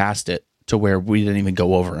couldn't get past it to where we didn't even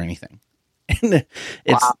go over anything.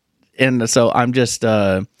 And so I'm just,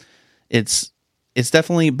 it's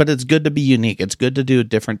definitely, but it's good to be unique. It's good to do a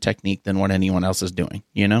different technique than what anyone else is doing,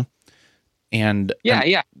 you know? And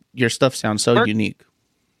your stuff sounds so unique.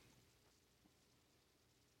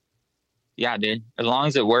 Yeah, dude. As long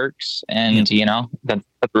as it works, and you know, that's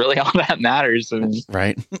really all that matters.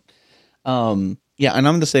 Right. Yeah, and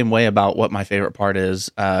I'm the same way about what my favorite part is.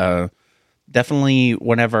 Definitely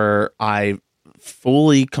whenever I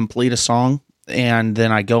fully complete a song and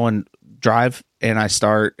then I go and drive and I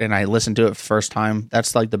start and I listen to it first time,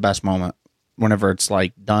 that's like the best moment. Whenever it's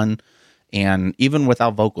like done, and even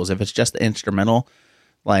without vocals, if it's just the instrumental,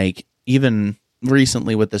 like even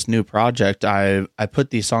recently with this new project, I put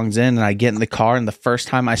these songs in and I get in the car, and the first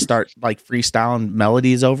time I start like freestyling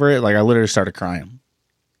melodies over it, like I literally started crying.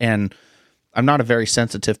 And I'm not a very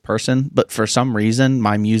sensitive person, but for some reason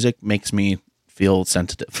my music makes me feel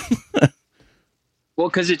sensitive. Well,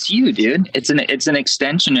 because it's you, dude. It's an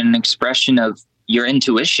extension and an expression of your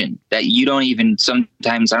intuition that you don't even,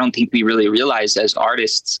 sometimes I don't think we really realize as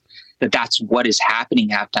artists that that's what is happening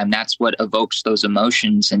halftime. That's what evokes those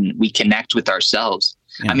emotions, and we connect with ourselves.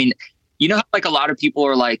 Yeah. I mean, you know how like a lot of people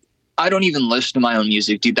are like, I don't even listen to my own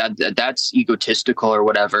music, dude. That's egotistical or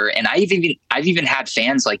whatever. And I've even had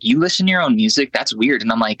fans like, you listen to your own music? That's weird.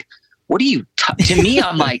 And I'm like, what are you? To me,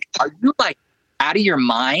 I'm like, are you like out of your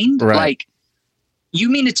mind? Right. Like, you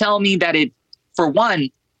mean to tell me that for one,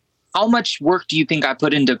 how much work do you think I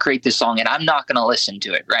put in to create this song, and I'm not going to listen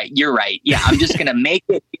to it? Right. You're right. Yeah. I'm just going to make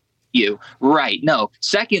it you. Right. No.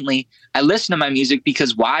 Secondly, I listen to my music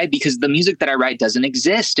because why? Because the music that I write doesn't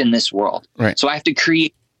exist in this world. Right. So I have to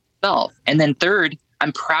create myself. And then third,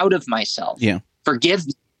 I'm proud of myself. Yeah. Forgive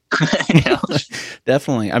me. You know?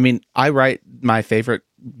 Definitely. I mean, I write my favorite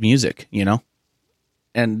music, you know?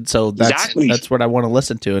 And so that's what I want to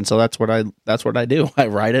listen to. And so that's what I do. I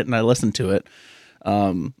write it and I listen to it.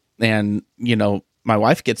 And you know, my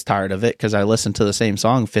wife gets tired of it because I listen to the same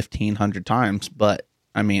song 1,500 times, but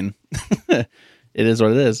I mean, it is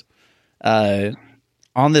what it is.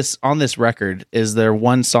 On this record, is there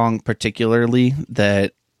one song particularly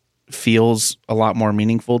that feels a lot more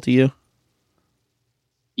meaningful to you?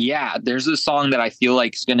 Yeah, there's a song that I feel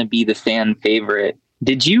like is going to be the fan favorite.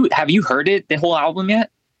 Have you heard it, the whole album yet?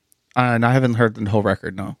 And I haven't heard the whole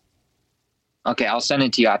record, no. Okay, I'll send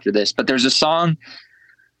it to you after this. But there's a song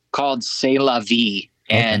called C'est la vie.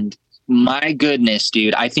 And my goodness,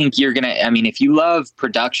 dude, I think you're going to, I mean, if you love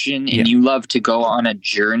production and you love to go on a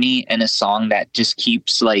journey and a song that just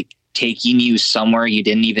keeps like taking you somewhere you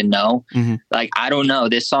didn't even know. Mm-hmm. Like, I don't know.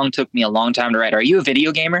 This song took me a long time to write. Are you a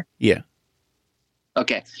video gamer? Yeah.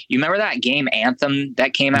 Okay. You remember that game Anthem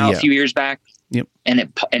that came out a few years back? Yep. And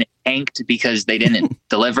it tanked because they didn't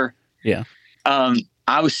deliver. Yeah.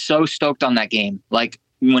 I was so stoked on that game. Like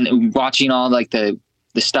when watching all like the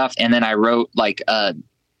stuff, and then I wrote like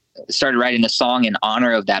started writing a song in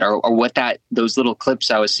honor of that, or what those little clips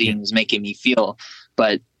I was seeing was making me feel.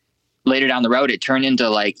 But later down the road, it turned into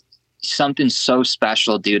like something so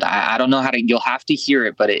special, dude. I don't know you'll have to hear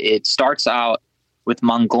it, but it starts out with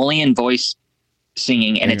Mongolian voice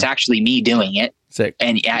singing, and it's actually me doing it. Sick.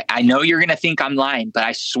 And I know you're going to think I'm lying, but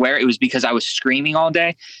I swear it was because I was screaming all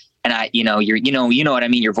day. And you know what I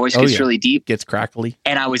mean? Your voice gets really deep, gets crackly,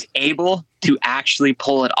 and I was able to actually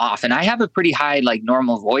pull it off. And I have a pretty high, like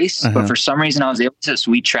normal voice, but for some reason I was able to,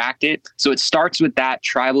 so we tracked it. So it starts with that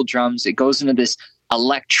tribal drums. It goes into this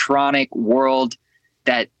electronic world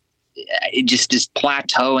that it just is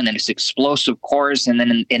plateau, and then it's explosive chorus. And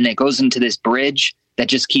then, and it goes into this bridge that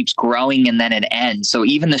just keeps growing, and then it ends. So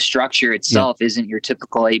even the structure itself isn't your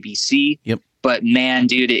typical ABC. Yep. But man,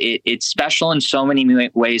 dude, it's special in so many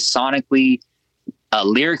ways. Sonically,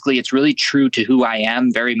 lyrically, it's really true to who I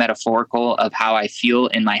am. Very metaphorical of how I feel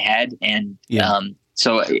in my head, and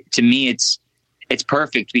so to me, it's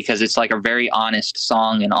perfect because it's like a very honest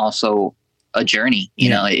song and also a journey.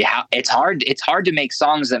 You know, it's hard to make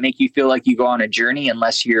songs that make you feel like you go on a journey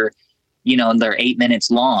unless you're, you know, they're 8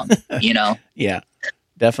 minutes long. You know. Yeah,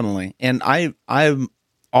 definitely. And I'm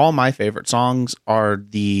all my favorite songs are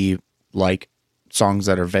the like songs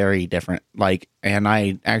that are very different. Like, and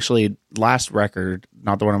I actually, last record,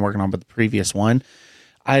 not the one I'm working on, but the previous one,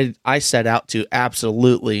 I set out to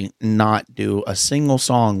absolutely not do a single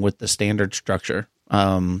song with the standard structure.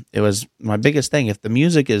 It was my biggest thing. If the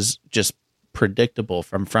music is just predictable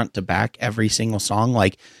from front to back, every single song,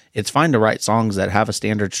 like, it's fine to write songs that have a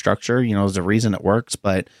standard structure, you know, there's a reason it works,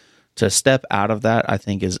 but to step out of that, I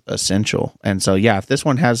think, is essential. And so, yeah, if this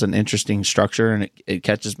one has an interesting structure and it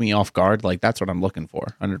catches me off guard, like, that's what I'm looking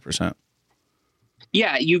for, 100%.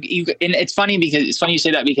 Yeah, you and it's funny you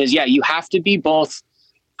say that because, you have to be both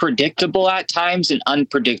predictable at times and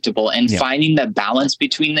unpredictable, and finding the balance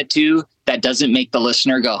between the two that doesn't make the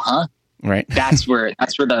listener go, huh? Right. That's where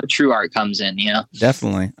the true art comes in, you know?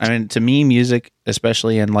 Definitely. I mean, to me, music,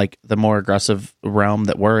 especially in like the more aggressive realm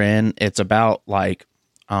that we're in, it's about like,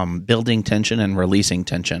 building tension and releasing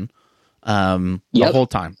tension the whole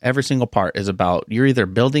time. Every single part is about, you're either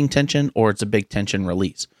building tension or it's a big tension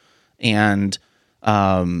release. And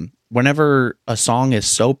whenever a song is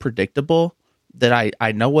so predictable that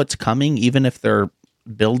I know what's coming, even if they're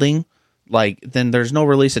building, like, then there's no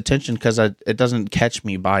release of tension because it doesn't catch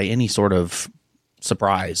me by any sort of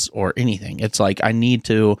surprise or anything. It's like I need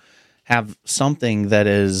to have something that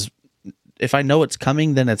is if I know it's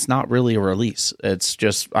coming, then it's not really a release. It's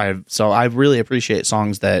just I really appreciate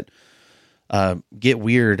songs that get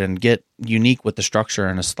weird and get unique with the structure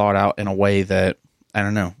and is thought out in a way that, I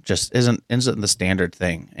don't know, just isn't the standard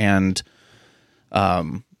thing. And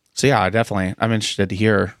so yeah, I'm interested to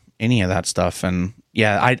hear any of that stuff. And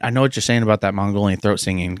yeah, I know what you're saying about that Mongolian throat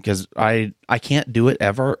singing, because I can't do it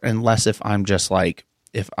ever unless if I'm just like,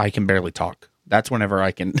 if I can barely talk. That's whenever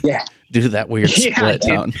I can do that weird split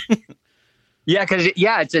tone. Yeah, because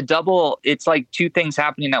it's a double. It's like two things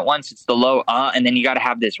happening at once. It's the low and then you got to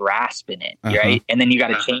have this rasp in it, right? And then you got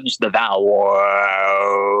to change the vowel.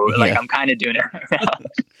 Whoa, like I'm kind of doing it right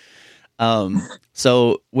now.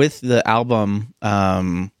 So with the album,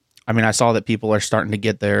 I mean, I saw that people are starting to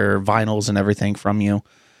get their vinyls and everything from you,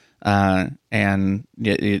 and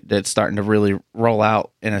it's starting to really roll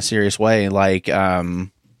out in a serious way. Like,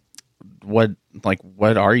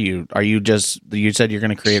 what are you? Are you you said you're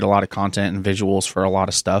going to create a lot of content and visuals for a lot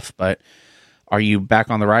of stuff, but are you back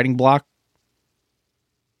on the writing block?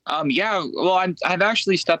 Yeah, well, I've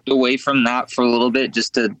actually stepped away from that for a little bit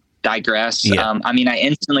just to digress. Yeah. I mean, I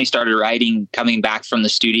instantly started writing coming back from the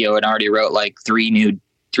studio and already wrote like 3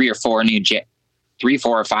 or 4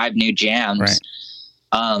 or 5 new jams, right.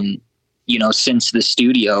 Since the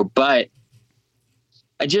studio, but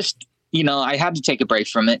I just, I had to take a break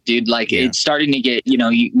from it, dude. Like it's starting to get,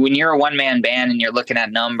 when you're a one-man band and you're looking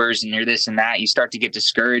at numbers and you're this and that, you start to get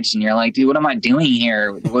discouraged and you're like, dude, what am I doing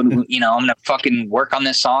here? I'm going to fucking work on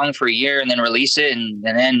this song for a year and then release it and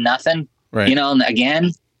then nothing, right. And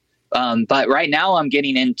again. But right now I'm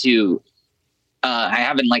getting into, I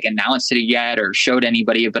haven't like announced it yet or showed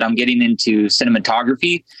anybody, but I'm getting into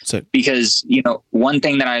cinematography because,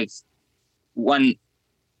 one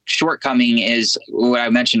shortcoming is what I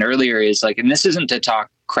mentioned earlier is like, and this isn't to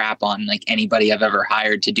talk crap on like anybody I've ever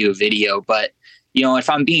hired to do a video, but if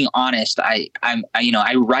I'm being honest, I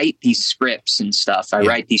write these scripts and stuff. I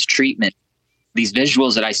write these treatments, these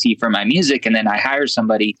visuals that I see for my music. And then I hire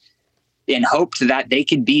somebody in hopes that they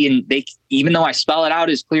could even though I spell it out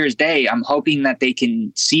as clear as day, I'm hoping that they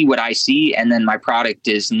can see what I see. And then my product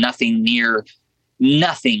is nothing near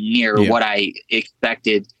what I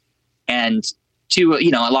expected. And to,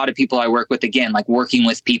 a lot of people I work with, again, like working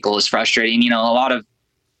with people is frustrating. A lot of,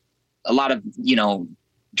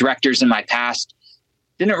 directors in my past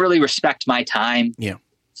didn't really respect my time. Yeah.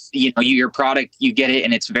 Your product, you get it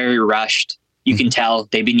and it's very rushed. You can tell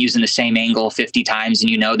they've been using the same angle 50 times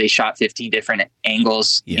and they shot 50 different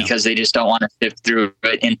angles because they just don't want to sift through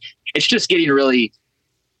it. And it's just getting really,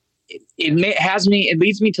 it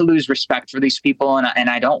leads me to lose respect for these people. And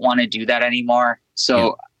I don't want to do that anymore.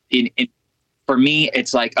 So for me,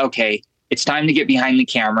 it's like, okay, it's time to get behind the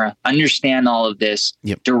camera, understand all of this,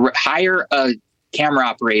 hire a camera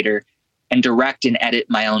operator and direct and edit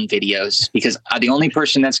my own videos, because the only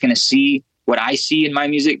person that's going to see what I see in my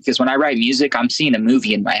music, because when I write music, I'm seeing a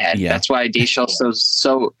movie in my head. Yeah. That's why Dayshell is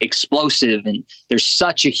so explosive and there's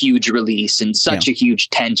such a huge release and such a huge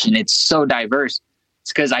tension. It's so diverse.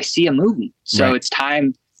 It's because I see a movie. So it's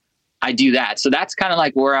time I do that. So that's kind of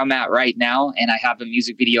like where I'm at right now. And I have a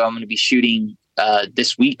music video I'm going to be shooting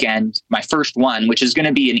this weekend, my first one, which is going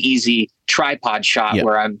to be an easy tripod shot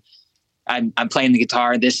where I'm playing the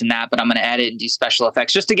guitar, this and that, but I'm going to edit and do special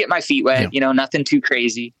effects just to get my feet wet, nothing too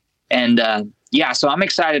crazy. And so I'm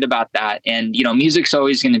excited about that. And, music's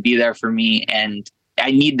always going to be there for me. And I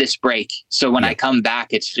need this break. So when I come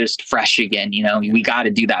back, it's just fresh again. We got to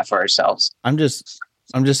do that for ourselves. I'm just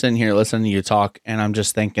sitting here listening to you talk, and I'm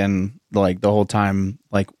just thinking like the whole time,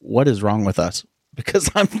 like, what is wrong with us? Because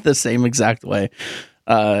I'm the same exact way.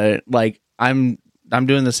 Like I'm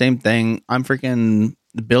doing the same thing. I'm freaking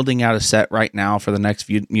building out a set right now for the next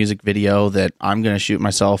music video that I'm going to shoot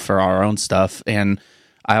myself for our own stuff. And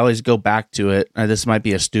I always go back to it. This might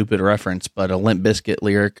be a stupid reference, but a Limp Bizkit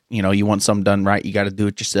lyric, you want something done right, you got to do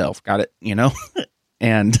it yourself. Got it? And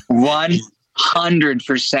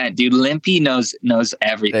 100%, dude. Limpy knows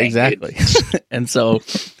everything. Exactly. And so,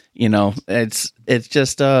 it's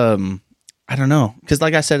just, I don't know. Cause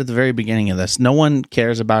like I said at the very beginning of this, no one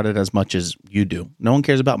cares about it as much as you do. No one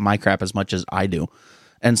cares about my crap as much as I do.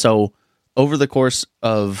 And so over the course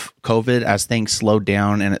of COVID, as things slowed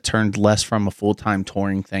down and it turned less from a full-time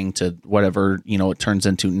touring thing to whatever, it turns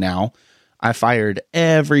into now, I fired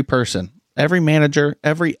every person, every manager,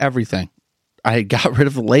 everything. I got rid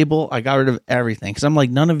of the label. I got rid of everything. Cause I'm like,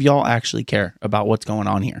 none of y'all actually care about what's going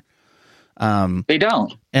on here. They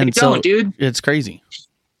don't, dude. It's crazy.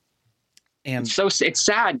 And so it's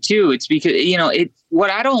sad too. It's because, what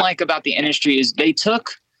I don't like about the industry is they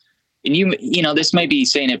took and you know, this might be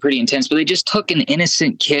saying it pretty intense, but they just took an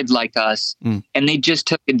innocent kid like us and they just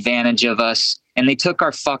took advantage of us, and they took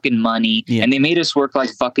our fucking money and they made us work like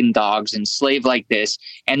fucking dogs and slave like this.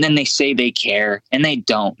 And then they say they care, and they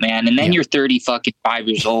don't, man. And then you're 30 fucking 5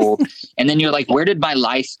 years old and then you're like, where did my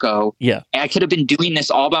life go? Yeah. And I could have been doing this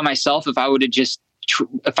all by myself if I would have just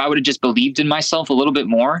believed in myself a little bit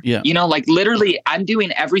more. You know, like literally I'm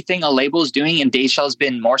doing everything a label is doing, and Dayshell's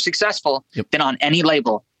been more successful than on any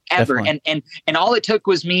label ever. And all it took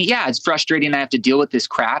was me. Yeah, it's frustrating. I have to deal with this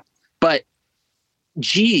crap, but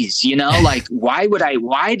geez, you know, like why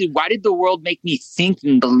did the world make me think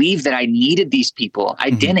and believe that I needed these people?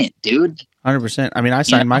 I didn't, dude. 100%. I mean, I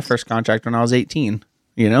signed my first contract when I was 18,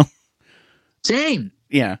 you know? Same.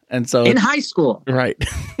 Yeah. And so in high school. Right.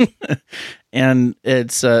 And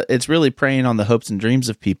it's really preying on the hopes and dreams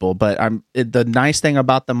of people. But the nice thing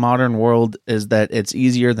about the modern world is that it's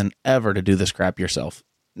easier than ever to do this crap yourself.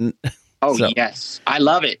 Oh, so. Yes. I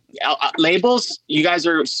love it. Labels, you guys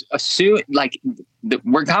are soon, like,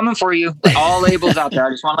 we're coming for you. All labels out there.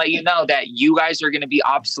 I just want to let you know that you guys are going to be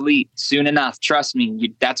obsolete soon enough. Trust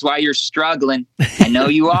me. That's why you're struggling. I know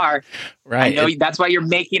you are. Right. I know that's why you're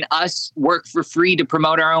making us work for free to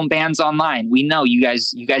promote our own bands online. We know you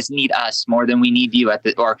guys need us more than we need you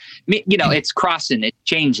you know, it's crossing, it's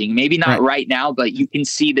changing. Maybe not right now, but you can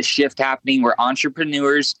see the shift happening where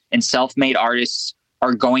entrepreneurs and self-made artists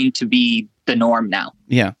are going to be the norm now.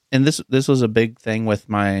 Yeah. And this was a big thing with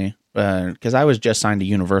my, cause I was just signed to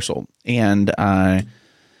Universal, and,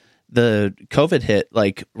 the COVID hit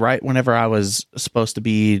like right whenever I was supposed to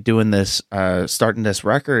be doing this, starting this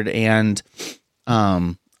record. And,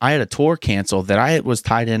 I had a tour canceled that I was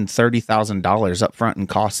tied in $30,000 up front in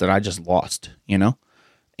costs that I just lost, you know?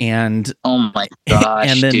 And oh my gosh,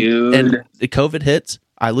 and then, dude. And the COVID hits,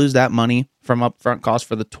 I lose that money from upfront costs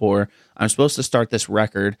for the tour. I'm supposed to start this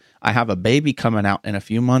record. I have a baby coming out in a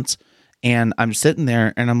few months, and I'm sitting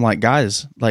there and I'm like, guys, like,